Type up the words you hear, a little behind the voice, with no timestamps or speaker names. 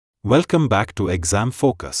Welcome back to Exam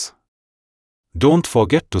Focus. Don't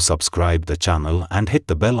forget to subscribe the channel and hit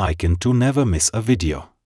the bell icon to never miss a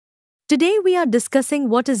video. Today we are discussing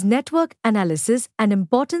what is network analysis and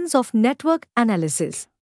importance of network analysis.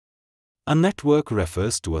 A network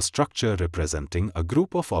refers to a structure representing a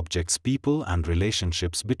group of objects, people, and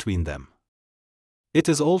relationships between them. It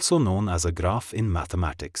is also known as a graph in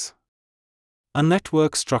mathematics. A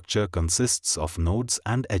network structure consists of nodes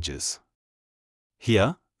and edges.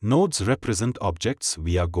 Here, nodes represent objects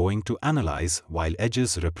we are going to analyze, while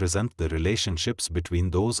edges represent the relationships between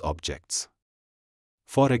those objects.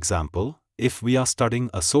 For example, if we are studying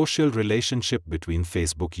a social relationship between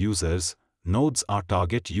Facebook users, nodes are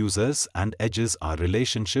target users and edges are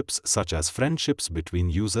relationships such as friendships between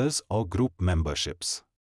users or group memberships.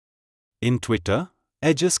 In Twitter,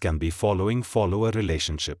 edges can be following follower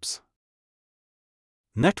relationships.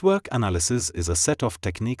 Network analysis is a set of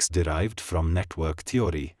techniques derived from network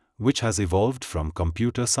theory, which has evolved from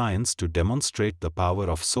computer science to demonstrate the power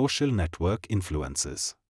of social network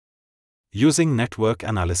influences. Using network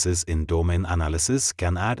analysis in domain analysis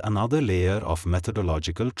can add another layer of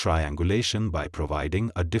methodological triangulation by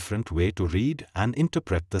providing a different way to read and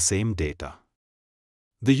interpret the same data.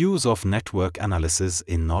 The use of network analysis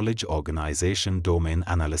in knowledge organization domain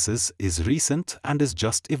analysis is recent and is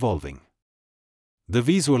just evolving. The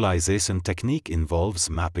visualization technique involves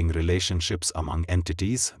mapping relationships among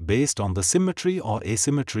entities based on the symmetry or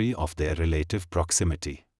asymmetry of their relative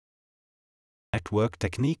proximity. Network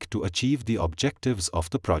technique to achieve the objectives of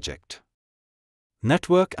the project.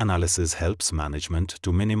 Network analysis helps management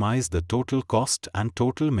to minimize the total cost and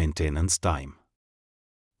total maintenance time.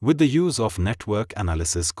 With the use of network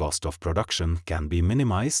analysis, cost of production can be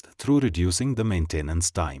minimized through reducing the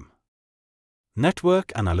maintenance time.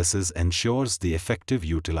 Network analysis ensures the effective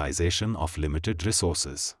utilization of limited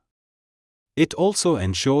resources. It also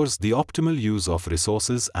ensures the optimal use of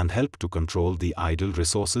resources and help to control the idle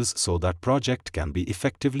resources so that project can be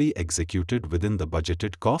effectively executed within the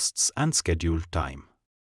budgeted costs and scheduled time.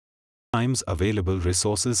 Sometimes available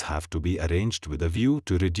resources have to be arranged with a view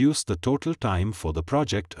to reduce the total time for the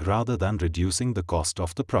project rather than reducing the cost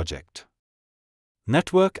of the project.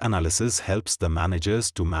 Network analysis helps the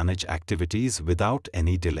managers to manage activities without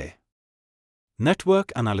any delay.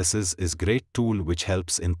 Network analysis is a great tool which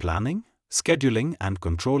helps in planning, scheduling, and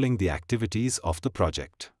controlling the activities of the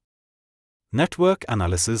project. Network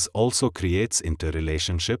analysis also creates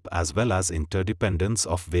interrelationship as well as interdependence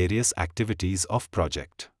of various activities of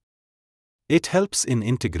project. It helps in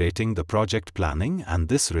integrating the project planning, and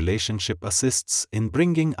this relationship assists in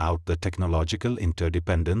bringing out the technological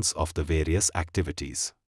interdependence of the various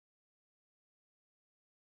activities.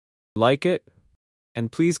 Like it,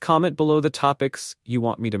 and please comment below the topics you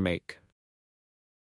want me to make.